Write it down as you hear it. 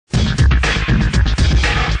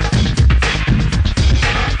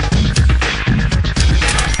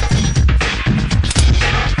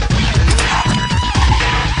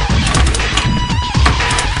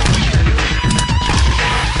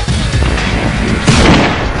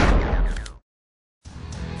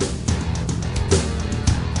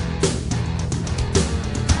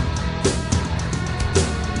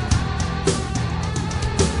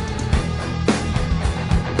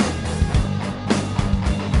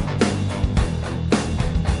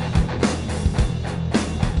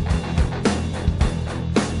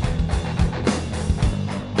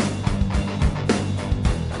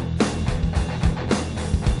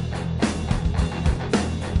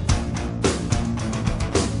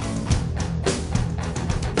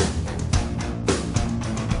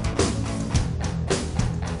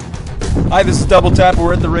Hi, this is Double Tap.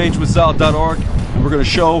 We're at the range with Zahal.org, and we're going to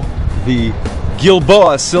show the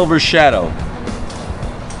Gilboa Silver Shadow.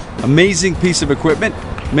 Amazing piece of equipment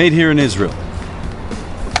made here in Israel.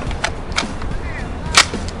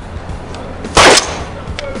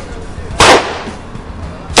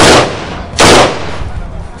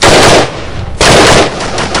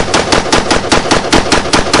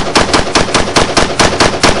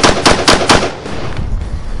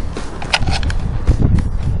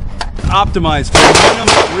 Optimized for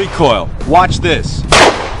minimum recoil. Watch this.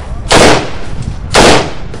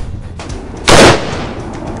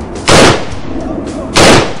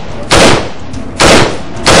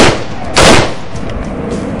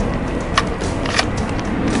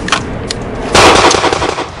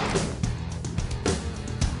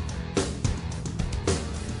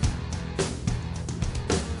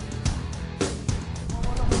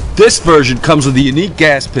 This version comes with a unique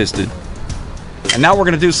gas piston. And now we're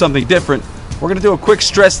going to do something different. We're going to do a quick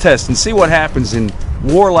stress test and see what happens in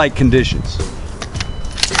warlike conditions.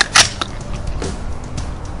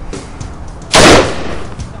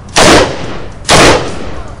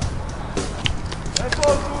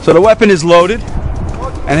 So the weapon is loaded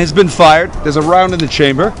and has been fired. There's a round in the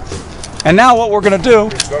chamber. And now what we're going to do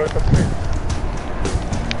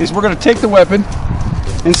is we're going to take the weapon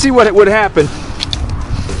and see what it would happen.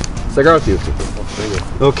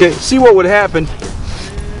 Okay, see what would happen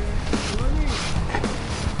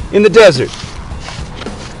in the desert.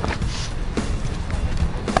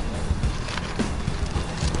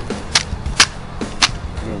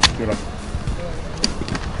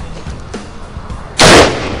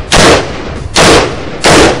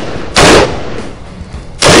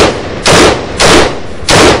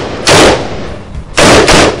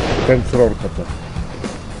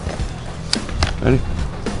 Ready?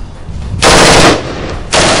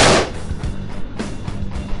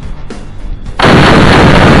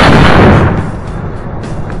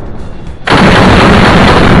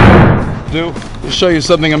 To show you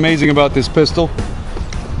something amazing about this pistol.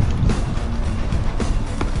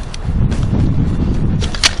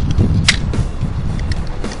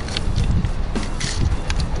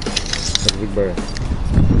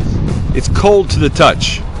 It's cold to the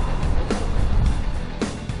touch.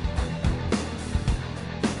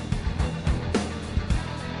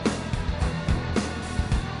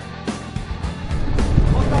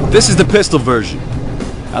 This is the pistol version.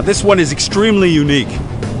 Now this one is extremely unique.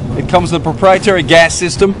 It comes with a proprietary gas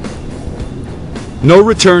system, no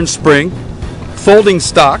return spring, folding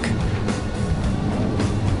stock,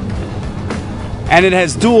 and it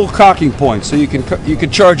has dual cocking points, so you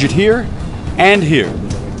can charge it here and here.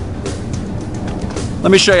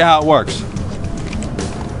 Let me show you how it works.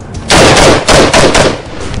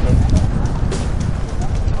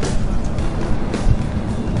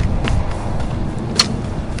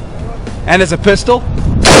 And as a pistol,